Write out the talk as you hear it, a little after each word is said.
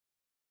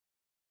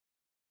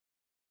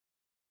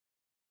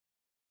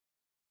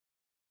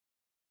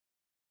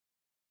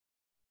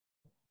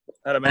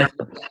Hello, Hello,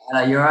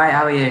 mate. you all right?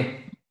 How are you?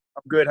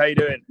 I'm good. How you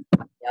doing?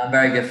 Yeah, I'm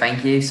very good,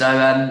 thank you.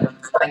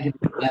 Thank you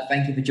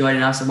for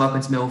joining us and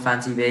welcome to Millwall Fan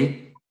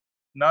TV.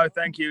 No,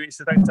 thank you. Thanks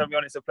for having me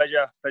on. It's a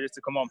pleasure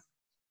to come on.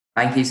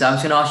 Thank you. So I'm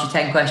just going to ask you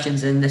 10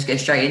 questions and let's get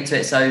straight into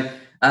it.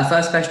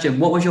 First question,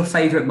 what was your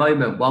favourite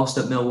moment whilst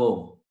at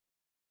Millwall?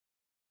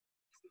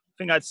 I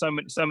think I had so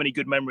many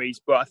good memories,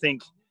 but I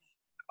think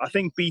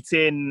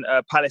beating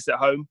Palace at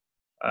home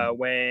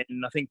when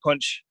I think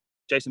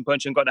Jason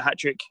Puncheon got the hat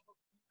trick,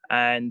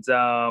 and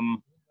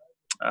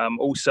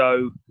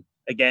also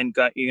again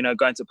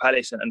going to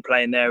Palace and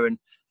playing there, and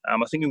I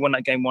think we won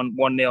that game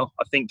 1-0.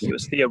 I think Yeah, it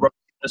was Theo Robinson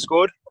that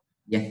scored.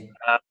 yeah,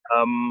 Uh,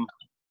 um,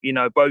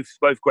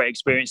 both great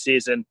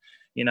experiences, and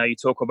you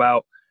talk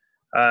about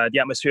the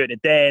atmosphere at the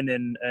Den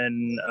and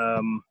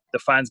the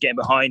fans getting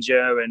behind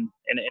you, and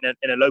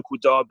in a local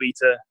derby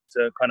to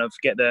kind of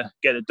get the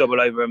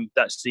double over them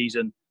that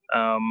season.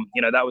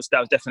 That was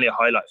definitely a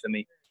highlight for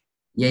me.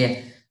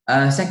 yeah.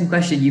 Second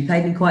question, you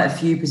played in quite a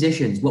few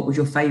positions. What was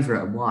your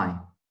favourite and why?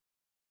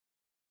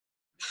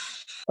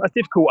 That's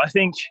difficult. I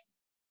think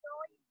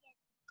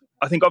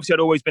obviously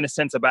I'd always been a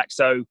centre back,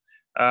 so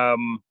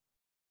um,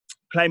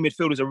 playing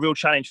midfield was a real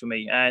challenge for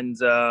me, and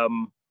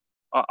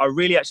I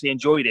really actually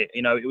enjoyed it.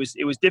 It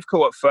was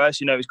difficult at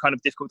first. It was kind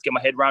of difficult to get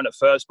my head around at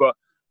first, but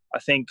I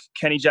think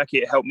Kenny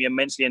Jackett helped me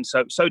immensely, and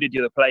so did the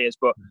other players.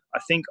 But I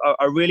think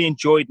I really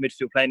enjoyed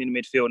playing in the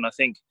midfield, and I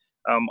think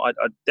I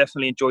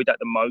definitely enjoyed that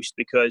the most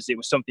because it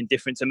was something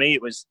different to me.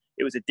 It was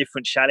a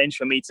different challenge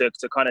for me to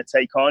kind of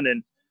take on,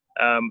 and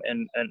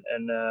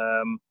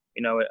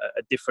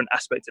a different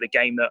aspect of the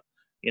game that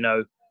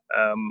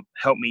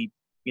helped me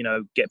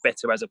get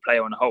better as a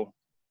player on the whole.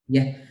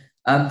 Yeah.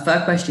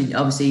 Third question,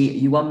 obviously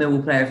you won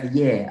Millwall Player of the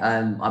Year,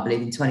 I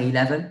believe in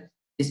 2011.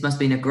 This must have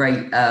been a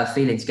great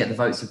feeling to get the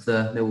votes of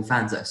the Millwall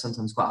fans that are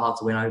sometimes quite hard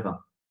to win over.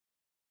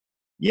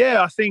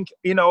 Yeah, I think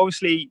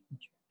obviously,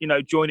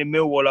 joining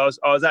Millwall,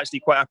 I was actually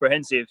quite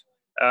apprehensive,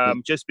 Yeah,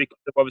 just because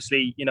of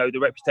obviously, the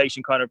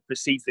reputation kind of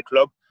precedes the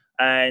club,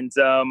 and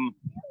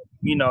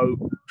you know,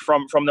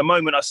 from the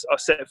moment I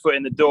set foot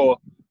in the door,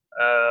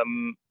 I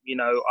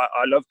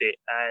loved it,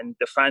 and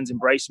the fans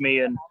embraced me,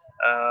 and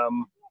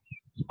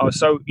I was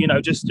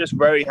just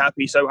very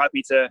happy, so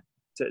happy to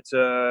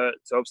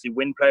obviously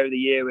win Player of the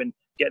Year and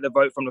get the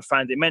vote from the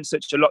fans. It meant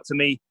such a lot to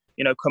me,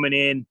 coming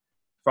in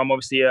from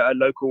obviously a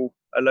local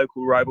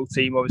rival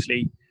team,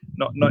 obviously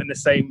not in the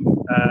same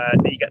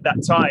league at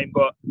that time,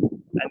 but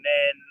and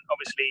then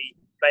obviously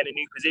playing a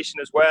new position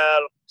as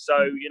well. So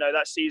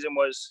that season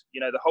was,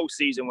 the whole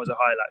season was a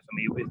highlight for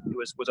me. It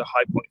was a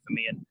high point for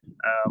me, and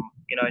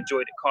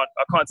enjoyed it. I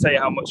can't tell you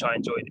how much I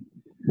enjoyed it.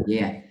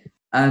 yeah.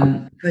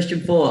 Question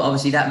four,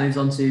 obviously that moves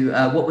on to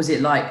what was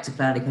it like to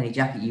play under Kenny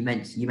Jackett? You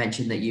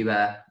mentioned that he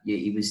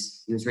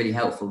was really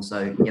helpful.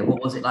 So yeah,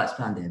 what was it like to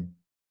play under him?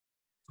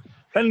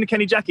 Playing the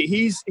Kenny Jackett,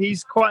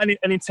 he's quite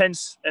an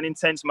intense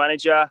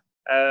manager.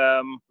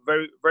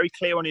 Very very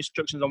clear on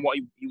instructions on what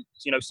he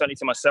certainly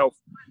to myself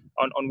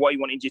on what he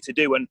wanted you to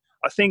do. And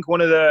I think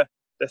one of the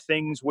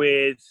things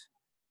with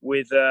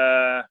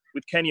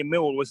Kenny and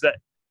Millwall was that,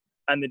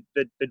 and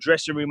the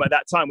dressing room at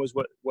that time was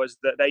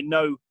that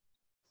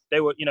they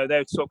were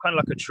sort of kind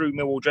of like a true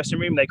Millwall dressing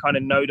room. They kind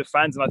of know the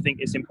fans, and I think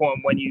it's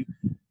important when you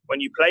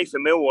play for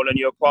Millwall and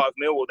you're a part of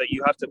Millwall that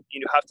you have to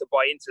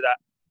buy into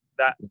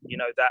the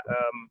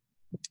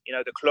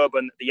club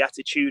and the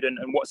attitude and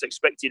what's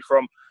expected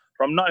from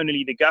not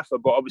only the gaffer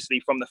but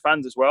obviously from the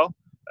fans as well,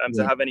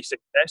 to Yeah, have any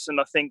success. And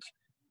I think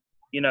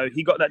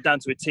he got that down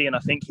to a T, and I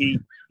think he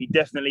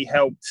definitely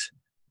helped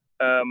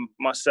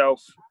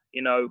myself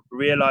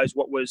realize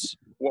what was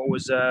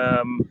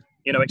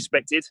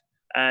expected,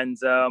 and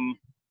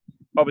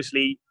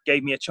obviously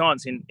gave me a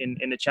chance in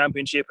the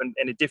championship and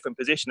in a different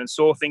position, and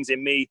saw things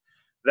in me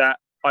that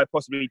I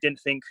possibly didn't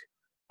think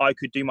I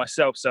could do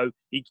myself. So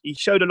he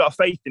showed a lot of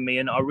faith in me,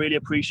 and I really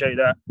appreciate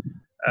that.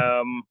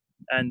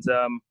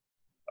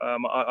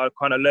 I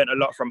kind of learned a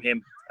lot from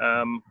him,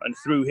 and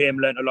through him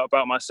learned a lot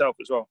about myself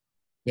as well.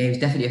 yeah, he was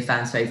definitely a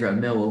fan's favourite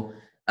at Millwall.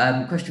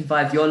 Question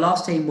five, your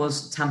last team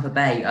was Tampa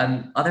Bay.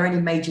 Are there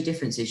any major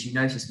differences you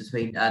noticed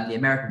between the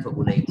American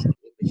football leagues and the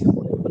English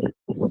football league?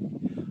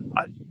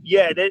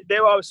 Yeah,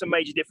 there are some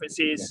major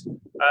differences.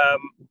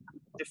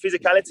 The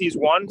physicality is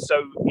one.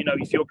 So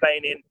if you're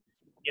playing in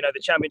the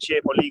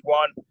Championship or League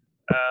One,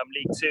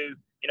 League Two,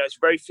 it's a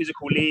very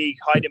physical league,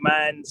 high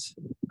demands.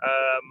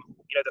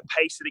 The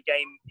pace of the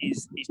game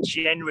is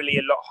generally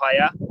a lot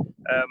higher.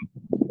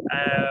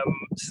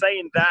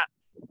 Saying that,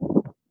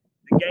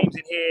 the games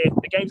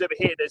over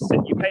here,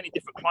 you're playing in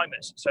different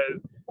climates. So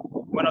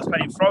when I was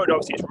playing in Florida,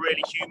 obviously it's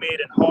really humid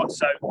and hot.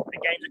 So the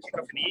games would kick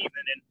off in the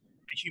evening, and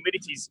the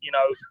humidity's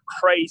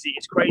crazy.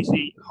 It's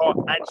crazy hot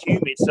and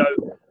humid. So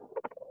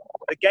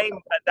the game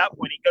at that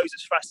point, it goes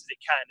as fast as it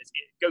can. It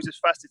goes as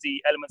fast as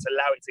the elements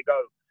allow it to go.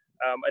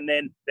 And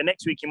then the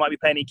next week you might be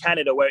playing in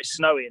Canada where it's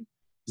snowing.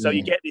 So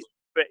you Yeah,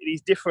 get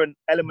these different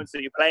elements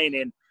that you're playing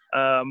in.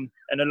 And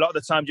a lot of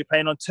the times you're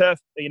playing on turf,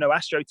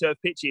 AstroTurf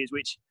pitches,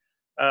 which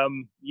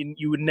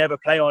you would never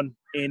play on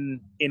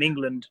in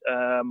England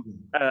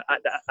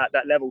at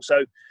that level.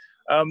 So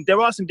there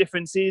are some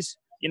differences,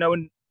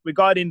 and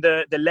regarding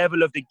the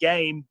level of the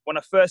game. When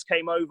I first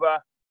came over,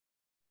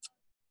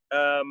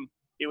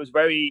 it was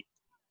very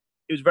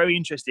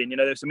interesting.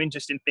 There's some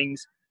interesting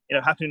things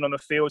happening on the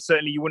field.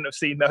 Certainly, you wouldn't have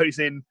seen those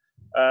in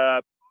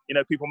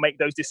people make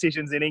those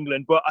decisions in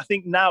England. But I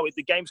think now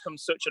the game's come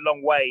such a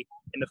long way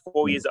in the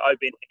 4 years that I've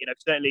been.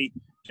 Certainly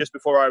just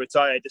before I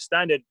retired, the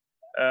standard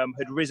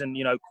had risen,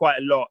 quite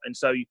a lot. And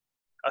so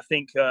I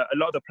think a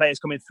lot of the players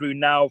coming through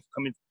now,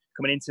 coming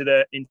into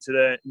the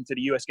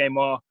US game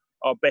are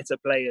better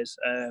players.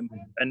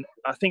 And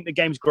I think the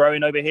game's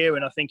growing over here,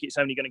 and I think it's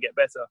only going to get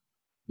better.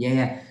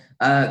 Yeah.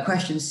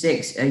 Question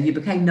 6. You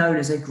became known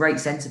as a great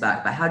centre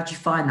back, but how did you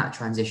find that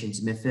transition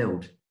to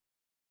midfield?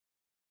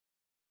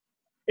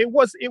 It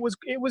was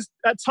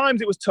at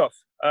times it was tough,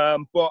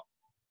 but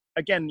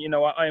again,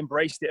 I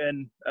embraced it,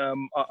 and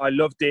I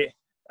loved it.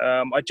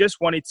 I just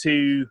wanted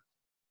to,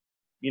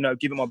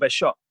 give it my best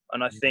shot,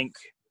 and I think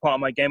part of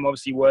my game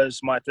obviously was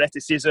my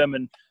athleticism,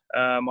 and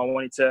I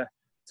wanted to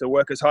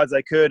work as hard as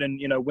I could,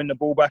 and win the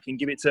ball back and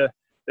give it to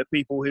the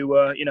people who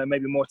were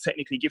maybe more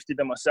technically gifted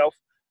than myself.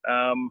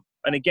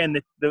 And again,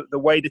 the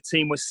way the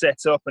team was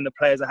set up and the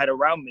players I had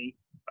around me,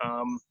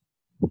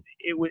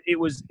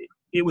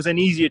 it was an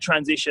easier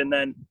transition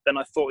than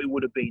I thought it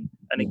would have been.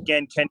 And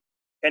again,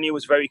 Kenny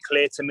was very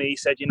clear to me. He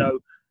said,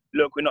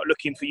 look, we're not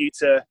looking for you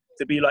to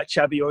be like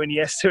Xavi or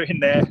Iniesta in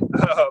there,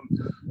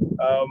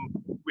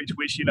 which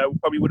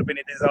probably would have been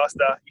a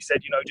disaster. He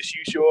said, just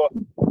use your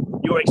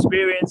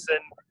experience and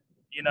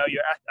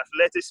your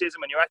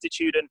athleticism and your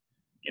attitude, and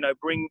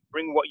bring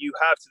what you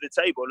have to the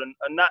table,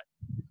 and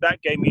that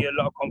gave me a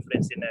lot of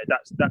confidence in there.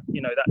 That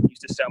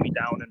used to sell me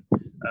down, and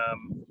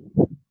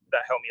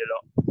that helped me a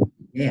lot.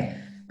 Yeah.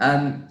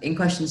 In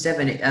question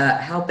 7,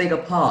 how big a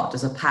part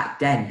does a packed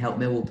den help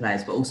Millwall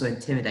players, but also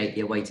intimidate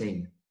the away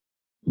team?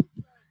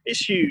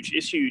 It's huge.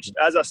 It's huge.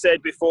 As I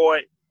said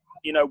before,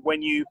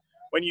 when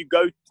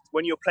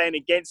you're playing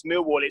against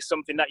Millwall, it's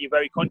something that you're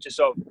very conscious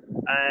of,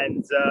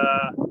 and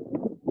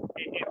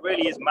it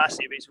really is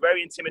massive. It's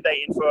very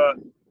intimidating for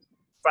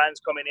fans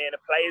coming in,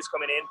 players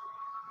coming in.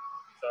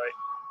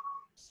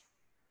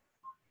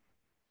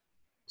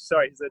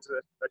 Sorry, there's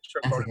a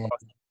truck rolling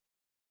past.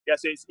 Yeah,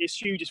 so it's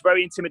huge. It's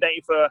very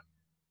intimidating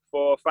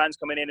for fans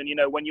coming in, and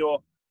when you're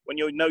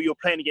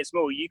playing against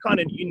Millwall, you kind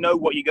of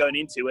what you're going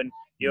into, and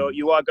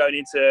you are going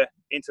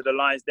into the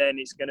Lions Den.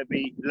 It's going to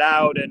be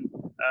loud, and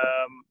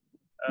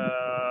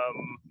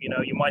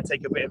you might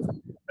take a bit of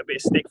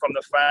stick from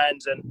the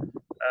fans, and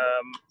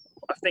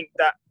I think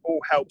that all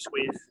helps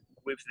with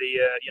the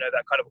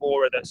that kind of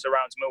aura that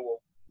surrounds Millwall.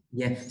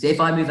 Yeah. So if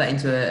I move that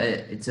into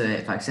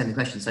if I extend the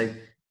question, so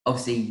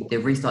obviously the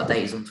restart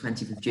date is on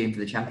 20th of June for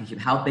the Championship.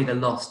 How big a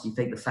loss do you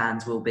think the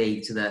fans will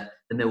be to the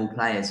Millwall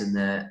players and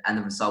the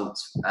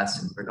results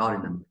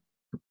regarding them?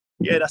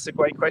 Yeah, that's a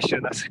great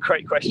question.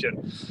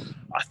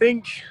 I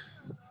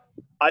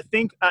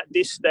think at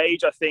this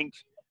stage, I think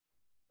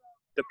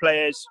the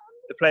players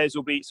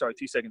will be. Sorry,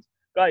 2 seconds,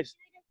 guys.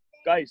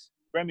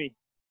 Remy,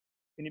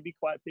 can you be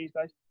quiet, please,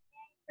 guys?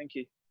 Thank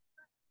you.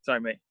 Sorry,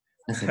 mate.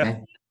 That's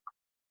okay.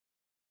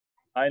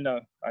 I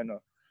know.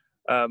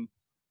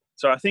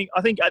 So I think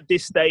at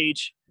this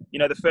stage,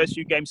 the first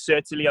few games,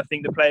 certainly, I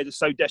think the players are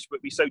so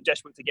desperate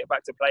to get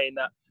back to playing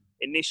that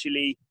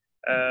initially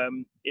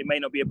it may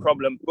not be a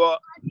problem. But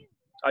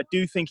I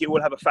do think it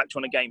will have a factor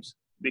on the games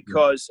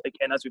because,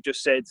 again, as we've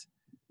just said,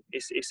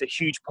 it's a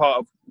huge part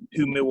of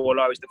who Millwall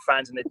are, is the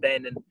fans in the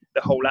den and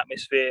the whole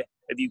atmosphere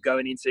of you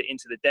going into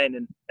the den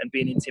and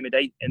being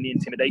intimidated, and the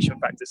intimidation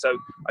factor. So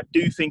I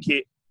do think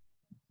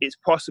it's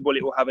possible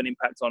it will have an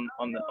impact on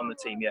the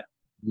team.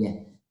 Yeah.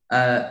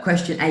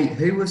 Question 8.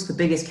 Who was the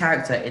biggest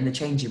character in the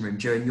changing room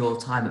during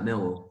your time at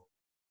Millwall?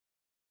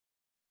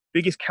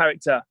 Biggest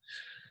character?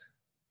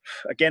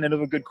 Again,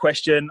 another good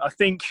question. I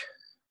think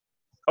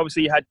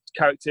obviously you had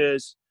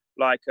characters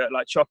like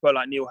Chopper,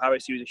 like Neil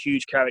Harris. He was a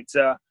huge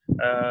character.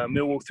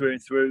 Millwall through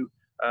and through.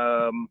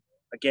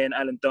 Again,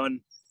 Alan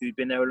Dunn, who'd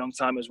been there a long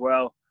time as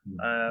well.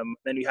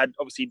 Then we had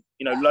obviously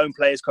lone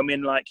players come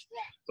in like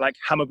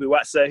Hammer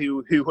Buatsa,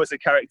 who was a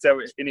character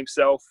in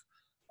himself.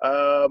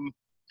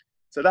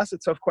 So that's a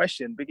tough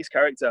question. Biggest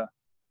character.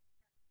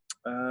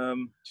 I'll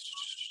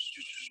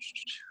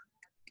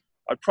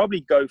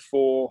probably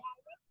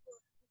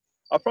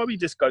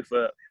just go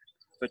for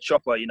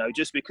Chopper.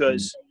 Just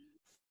because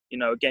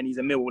again, he's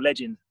a Millwall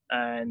legend,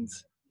 and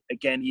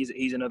again,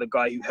 he's another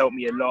guy who helped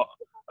me a lot.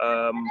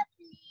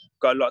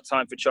 Got a lot of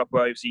time for Chopper.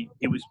 Obviously,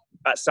 he was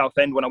at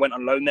Southend when I went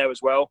on loan there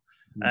as well,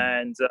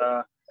 and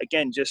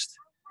again, just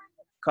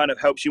kind of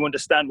helps you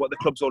understand what the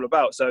club's all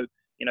about. So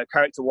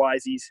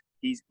character-wise, he's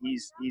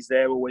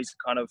there always,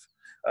 kind of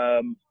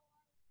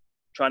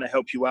trying to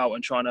help you out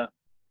and trying to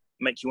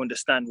make you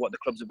understand what the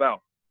club's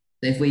about.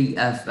 If we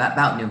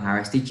about Neil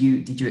Harris, did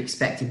you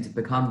expect him to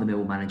become the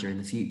Millwall manager in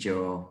the future,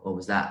 or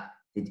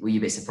were you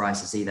a bit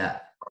surprised to see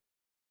that?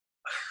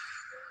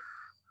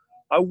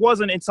 I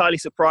wasn't entirely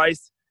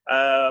surprised.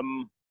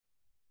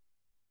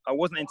 I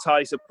wasn't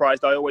entirely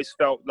surprised. I always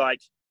felt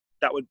like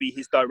that would be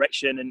his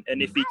direction,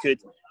 and if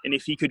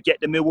he could get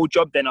the Millwall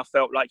job, then I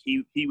felt like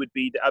he would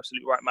be the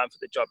absolute right man for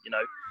the job,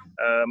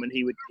 and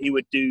he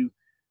would do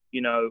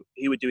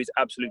his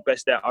absolute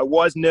best there. I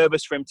was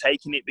nervous for him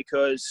taking it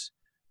because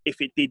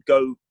if it did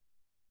go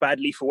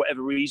badly for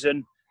whatever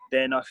reason,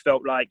 then I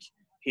felt like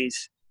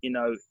his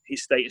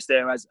status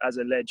there as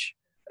a ledge,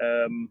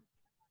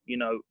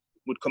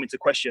 would come into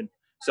question.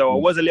 So I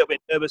was a little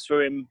bit nervous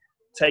for him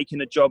taking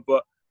the job,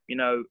 but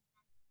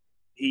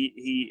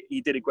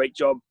he did a great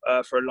job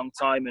for a long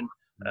time, and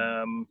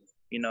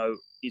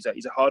he's a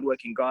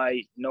hardworking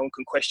guy. No one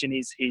can question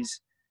his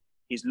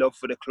love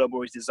for the club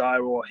or his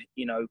desire, or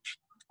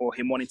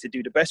him wanting to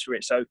do the best for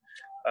it. So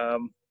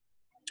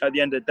at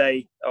the end of the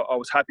day, I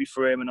was happy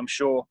for him, and I'm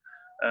sure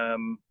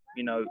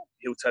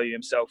he'll tell you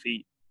himself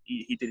he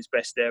did his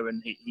best there,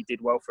 and he did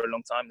well for a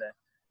long time there.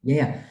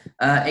 Yeah.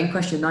 In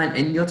question 9,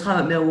 in your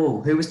time at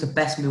Millwall, who was the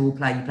best Millwall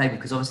player you played with?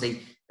 Because obviously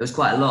there was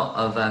quite a lot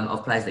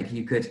of players that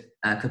you could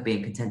be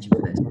in contention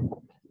for this.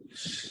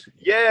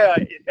 Yeah,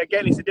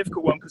 again, it's a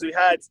difficult one because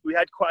we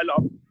had quite a lot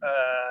of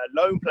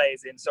loan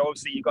players in. So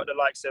obviously you got the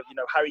likes of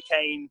Harry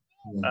Kane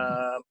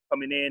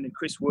coming in, and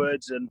Chris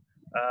Woods, and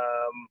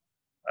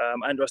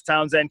Andros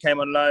Townsend came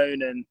on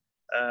loan, and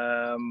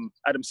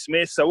Adam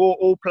Smith. So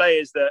all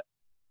players that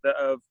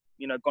have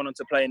gone on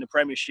to play in the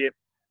Premiership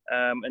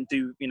and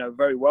do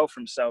very well for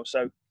themselves.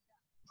 So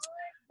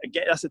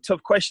again, that's a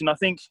tough question. I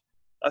think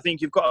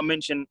you've got to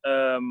mention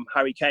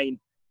Harry Kane,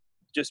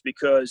 just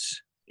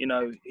because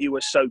he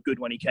was so good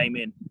when he came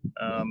in.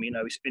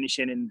 His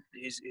finishing and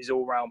his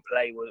all-round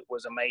play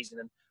was amazing.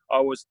 And I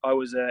was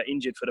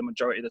injured for the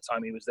majority of the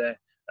time he was there.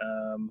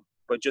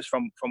 But just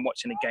from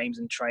watching the games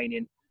and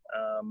training,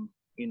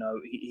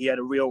 he had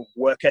a real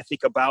work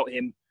ethic about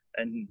him,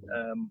 and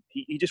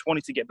he just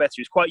wanted to get better.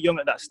 He was quite young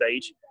at that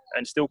stage,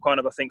 and still kind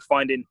of, I think,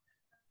 finding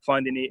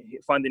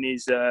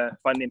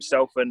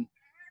himself, and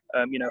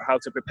how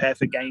to prepare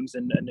for games,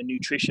 and the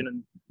nutrition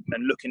and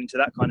looking into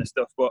that kind of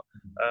stuff. But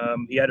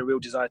he had a real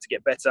desire to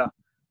get better.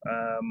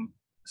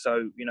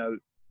 So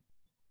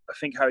I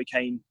think Harry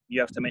Kane,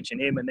 you have to mention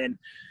him, and then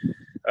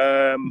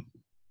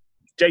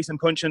Jason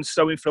Punchin's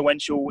so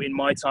influential in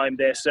my time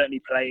there,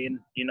 certainly playing.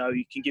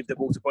 You can give the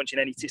ball to Punch in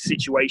any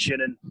situation,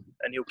 and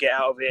he'll get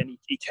out of it. And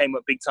he came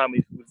up big time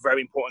with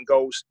very important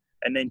goals.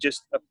 And then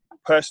just a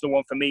personal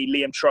one for me,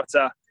 Liam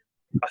Trotter.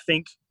 I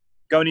think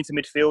going into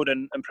midfield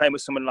and playing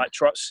with someone like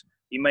Trotz,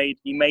 he made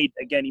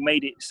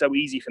it so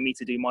easy for me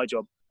to do my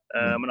job.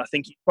 And I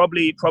think he's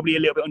probably a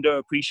little bit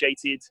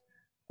underappreciated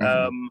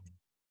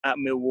at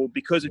Millwall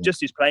because of just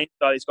his playing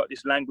style. He's got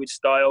this language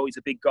style. He's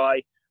a big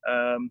guy,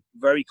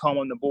 very calm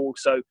on the ball.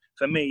 So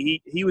for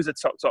me, he was a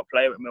top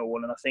player at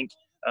Millwall, and I think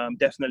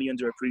definitely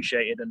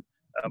underappreciated. And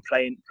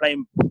playing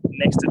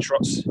next to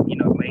Trotz,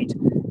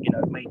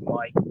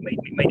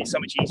 made it so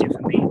much easier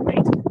for me.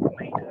 Made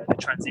the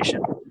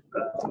transition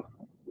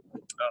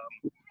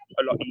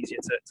a lot easier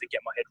to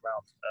get my head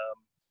round.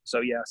 So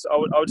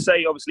I would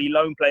say obviously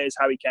loan players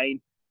Harry Kane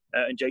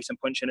and Jason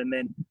Punchin, and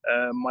then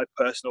my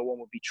personal one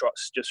would be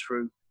Trotz, just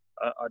through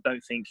I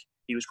don't think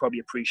he was probably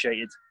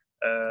appreciated.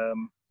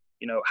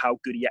 How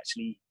good he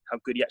actually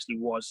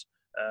was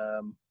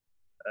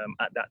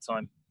at that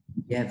time.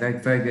 Yeah, very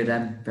very good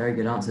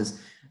answers.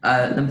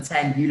 Number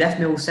 10, you left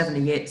Millwall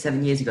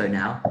 7 years ago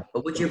now,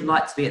 but would you have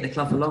liked to be at the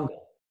club for longer?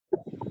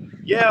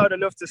 Yeah, I'd have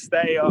loved to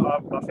stay. I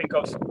think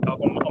I'm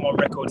on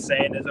record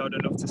saying that I'd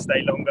have loved to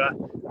stay longer.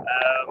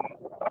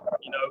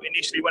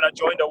 Initially when I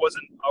joined, I was,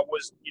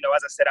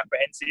 as I said,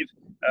 apprehensive.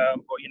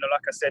 But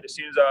like I said, as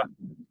soon as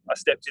I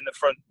stepped in the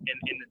front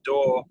in the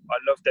door, I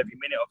loved every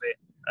minute of it.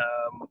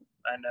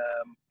 And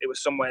it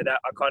was somewhere that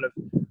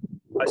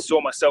I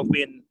saw myself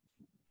being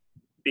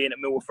at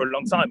Millwall for a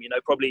long time.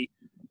 Probably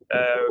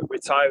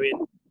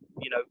retiring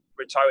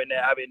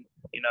there, having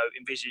I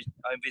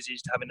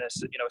envisaged having a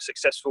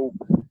successful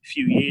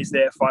few years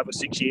there, 5 or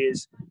 6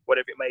 years,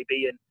 whatever it may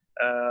be,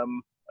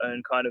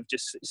 and kind of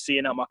just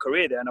seeing out my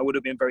career there, and I would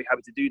have been very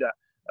happy to do that.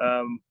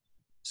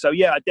 So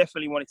yeah, I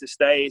definitely wanted to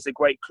stay. It's a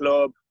great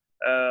club,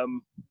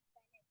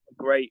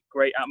 great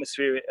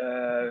atmosphere,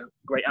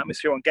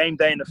 on game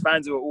day, and the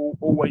fans were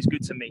always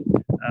good to me.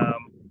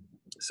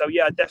 So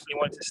yeah, I definitely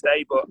wanted to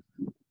stay, but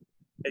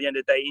at the end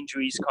of the day,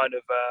 injuries kind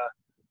of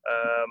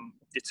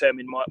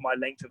determined my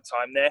length of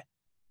time there.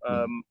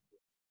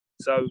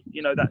 So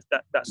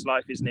that's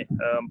life, isn't it?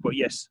 But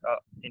yes,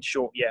 in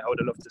short, yeah, I would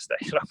have loved to stay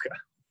longer.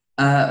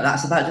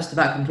 That's just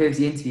about concludes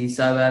the interview.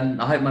 So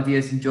I hope my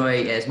viewers enjoy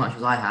it as much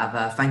as I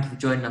have. Thank you for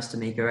joining us,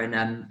 Tamika,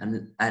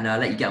 and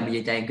let you get on with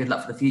your day, and good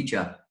luck for the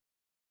future.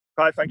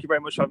 Hi, thank you very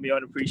much for having me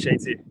on.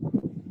 Appreciate it.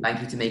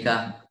 Thank you,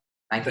 Tamika.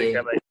 Thank you. Take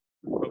care, mate.